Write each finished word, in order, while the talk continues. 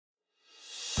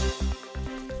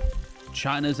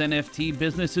China's NFT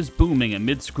business is booming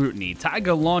amid scrutiny.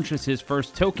 TYGA launches his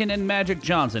first token, and Magic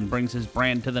Johnson brings his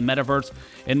brand to the Metaverse.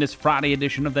 In this Friday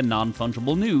edition of the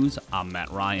Non-Fungible News, I'm Matt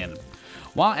Ryan.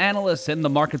 While analysts and the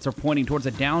markets are pointing towards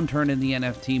a downturn in the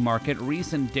NFT market,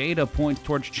 recent data points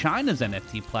towards China's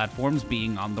NFT platforms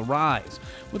being on the rise.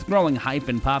 With growing hype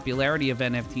and popularity of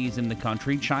NFTs in the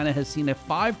country, China has seen a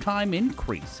 5-time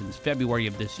increase since February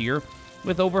of this year,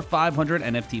 with over 500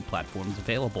 NFT platforms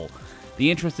available. The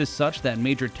interest is such that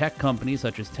major tech companies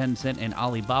such as Tencent and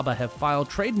Alibaba have filed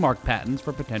trademark patents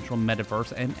for potential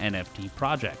Metaverse and NFT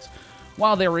projects.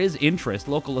 While there is interest,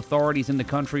 local authorities in the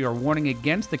country are warning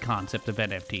against the concept of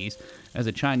NFTs, as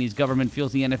the Chinese government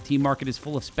feels the NFT market is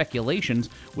full of speculations,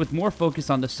 with more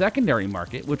focus on the secondary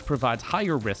market, which provides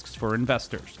higher risks for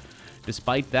investors.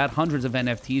 Despite that, hundreds of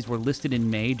NFTs were listed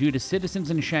in May due to citizens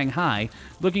in Shanghai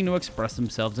looking to express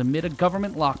themselves amid a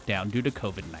government lockdown due to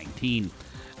COVID-19.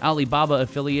 Alibaba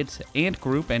affiliates Ant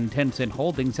Group and Tencent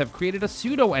Holdings have created a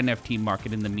pseudo-NFT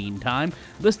market in the meantime,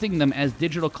 listing them as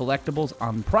digital collectibles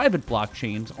on private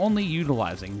blockchains only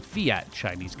utilizing fiat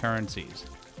Chinese currencies.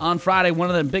 On Friday,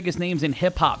 one of the biggest names in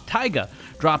hip-hop, TYGA,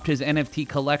 dropped his NFT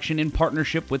collection in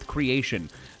partnership with Creation.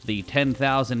 The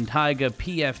 10,000 TYGA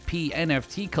PFP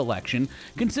NFT collection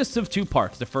consists of two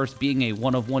parts, the first being a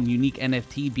one-of-one unique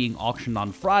NFT being auctioned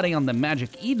on Friday on the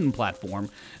Magic Eden platform.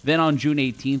 Then on June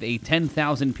 18th, a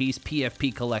 10,000-piece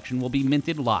PFP collection will be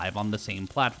minted live on the same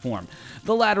platform.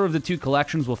 The latter of the two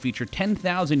collections will feature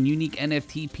 10,000 unique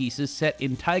NFT pieces set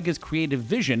in TYGA's creative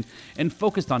vision and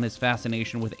focused on his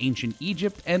fascination with ancient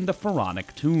Egypt and the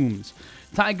pharaonic tombs.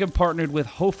 TYGA partnered with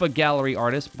Hofa gallery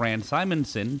artist Brand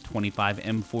Simonson,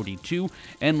 25M42,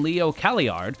 and Leo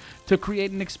Calliard to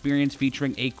create an experience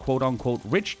featuring a quote-unquote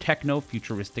rich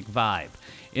techno-futuristic vibe.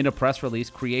 In a press release,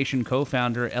 Creation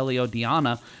co-founder Elio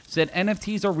Diana said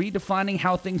NFTs are redefining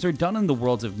how things are done in the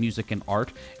worlds of music and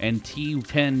art, and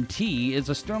T10T is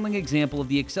a sterling example of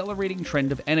the accelerating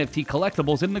trend of NFT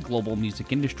collectibles in the global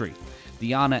music industry.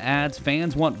 Diana adds,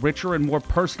 fans want richer and more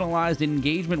personalized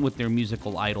engagement with their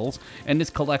musical idols, and this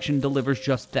collection delivers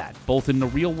just that, both in the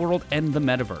real world and the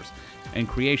metaverse. And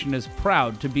Creation is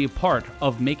proud to be a part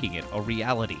of making it a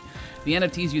reality. The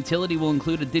NFT's utility will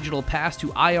include a digital pass to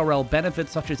IRL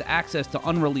benefits such as access to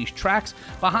unreleased tracks,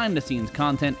 behind-the-scenes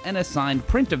content, and a signed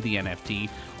print of the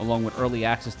NFT, along with early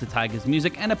access to TYGA's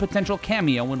music and a potential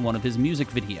cameo in one of his music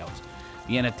videos.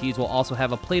 The NFTs will also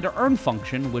have a play-to-earn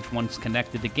function, which once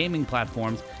connected to gaming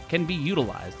platforms, can be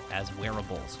utilized as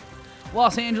wearables.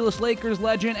 Los Angeles Lakers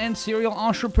legend and serial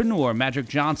entrepreneur Magic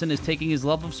Johnson is taking his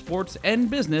love of sports and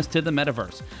business to the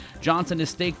Metaverse. Johnson has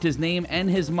staked his name and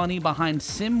his money behind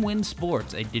SimWin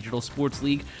Sports, a digital sports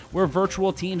league where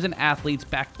virtual teams and athletes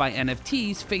backed by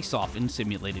NFTs face off in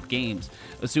simulated games.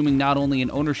 Assuming not only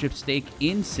an ownership stake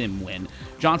in SimWin,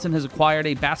 Johnson has acquired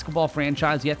a basketball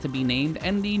franchise yet to be named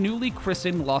and the newly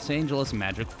christened Los Angeles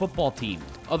Magic football team.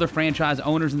 Other franchise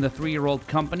owners in the 3-year-old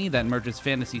company that merges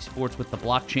fantasy sports with the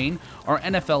blockchain are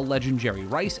NFL legend Jerry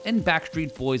Rice and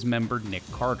Backstreet Boys member Nick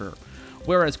Carter.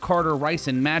 Whereas Carter, Rice,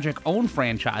 and Magic own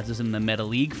franchises in the Meta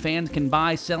League, fans can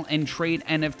buy, sell, and trade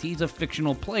NFTs of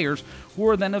fictional players who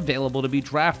are then available to be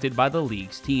drafted by the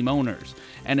league's team owners.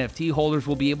 NFT holders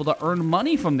will be able to earn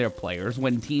money from their players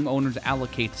when team owners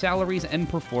allocate salaries and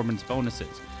performance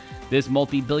bonuses. This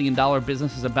multi-billion-dollar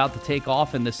business is about to take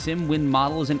off, and the SimWin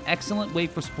model is an excellent way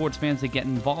for sports fans to get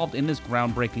involved in this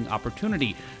groundbreaking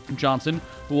opportunity, Johnson,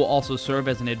 who will also serve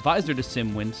as an advisor to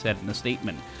SimWin, said in a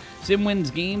statement.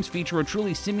 SimWin's games feature a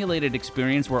truly simulated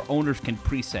experience where owners can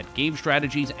preset game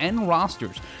strategies and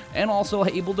rosters, and also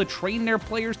able to train their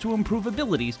players to improve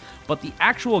abilities, but the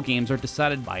actual games are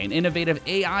decided by an innovative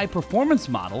AI performance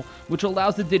model, which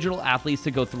allows the digital athletes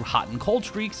to go through hot and cold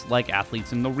streaks like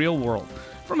athletes in the real world.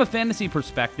 From a fantasy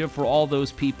perspective, for all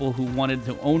those people who wanted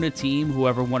to own a team,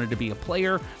 whoever wanted to be a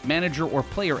player, manager, or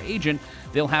player agent,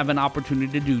 they'll have an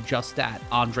opportunity to do just that,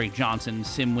 Andre Johnson,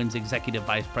 SimWin's executive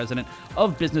vice president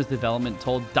of business development,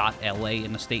 told .LA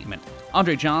in a statement.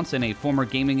 Andre Johnson, a former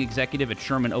gaming executive at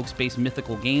Sherman Oaks-based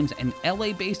Mythical Games, an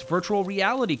LA-based virtual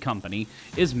reality company,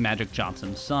 is Magic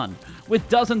Johnson's son. With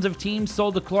dozens of teams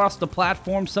sold across the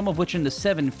platform, some of which in the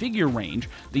 7-figure range,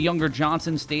 the younger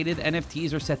Johnson stated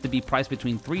NFTs are set to be priced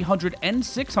between $300 and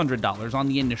 $600 on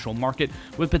the initial market,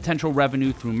 with potential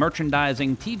revenue through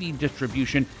merchandising, TV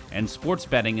distribution, and sports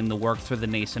betting in the works for the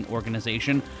nascent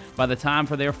organization by the time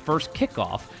for their first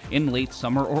kickoff in late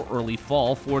summer or early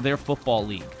fall for their football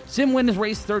league. SimWin has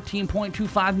raised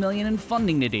 $13.25 million in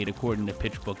funding to date, according to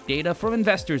PitchBook data from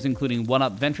investors including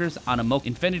OneUp Ventures, Animoca,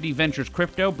 Infinity Ventures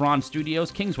Crypto, Bronze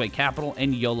Studios, Kingsway Capital,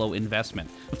 and YOLO Investment.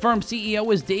 The firm's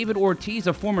CEO is David Ortiz,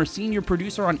 a former senior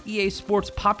producer on EA Sports'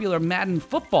 popular Madden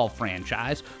football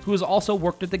franchise, who has also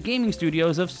worked at the gaming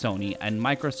studios of Sony and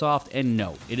Microsoft. And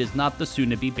no, it is not the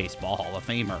soon-to-be Baseball Hall of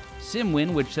Famer.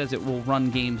 SimWin, which says it will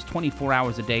run games 24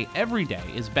 hours a day every day,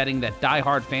 is betting that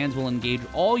die-hard fans will engage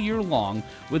all year long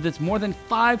with its more than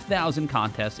 5,000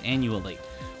 contests annually.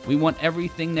 "We want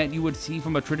everything that you would see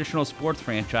from a traditional sports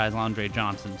franchise," Andre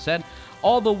Johnson said.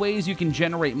 "All the ways you can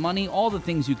generate money, all the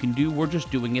things you can do, we're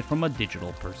just doing it from a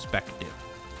digital perspective."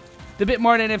 The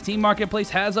Bitmart NFT marketplace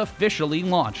has officially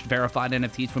launched. Verified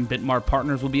NFTs from Bitmart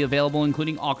partners will be available,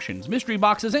 including auctions, mystery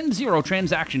boxes, and zero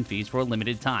transaction fees for a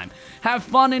limited time. Have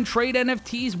fun and trade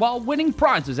NFTs while winning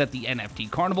prizes at the NFT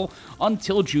Carnival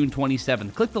until June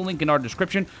 27th. Click the link in our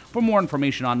description for more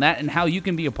information on that and how you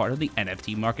can be a part of the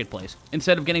NFT marketplace.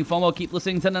 Instead of getting FOMO, keep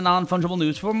listening to the Non-Fungible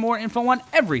News for more info on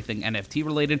everything NFT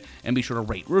related, and be sure to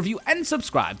rate, review, and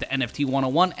subscribe to NFT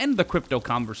 101 and The Crypto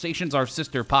Conversations, our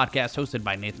sister podcast hosted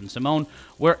by Nathan Simone,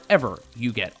 wherever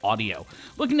you get audio.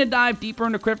 Looking to dive deeper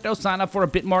into crypto? Sign up for a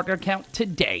Bitmart account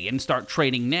today and start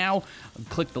trading now.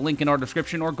 Click the link in our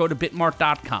description or go to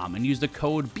bitmart.com and use the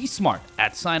code BSMART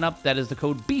at sign up. That is the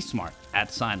code BSMART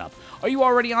at sign up. Are you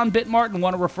already on Bitmart and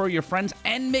want to refer your friends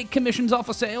and make commissions off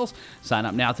of sales? Sign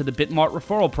up now to the Bitmart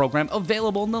referral program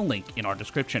available in the link in our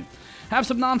description. Have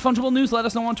some non-fungible news? Let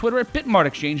us know on Twitter at Bitmart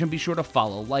Exchange, and be sure to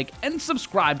follow, like, and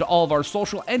subscribe to all of our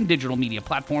social and digital media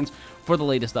platforms for the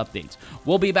latest updates.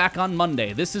 We'll be back on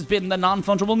Monday. This has been the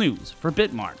Non-Fungible News for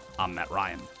Bitmart. I'm Matt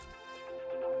Ryan.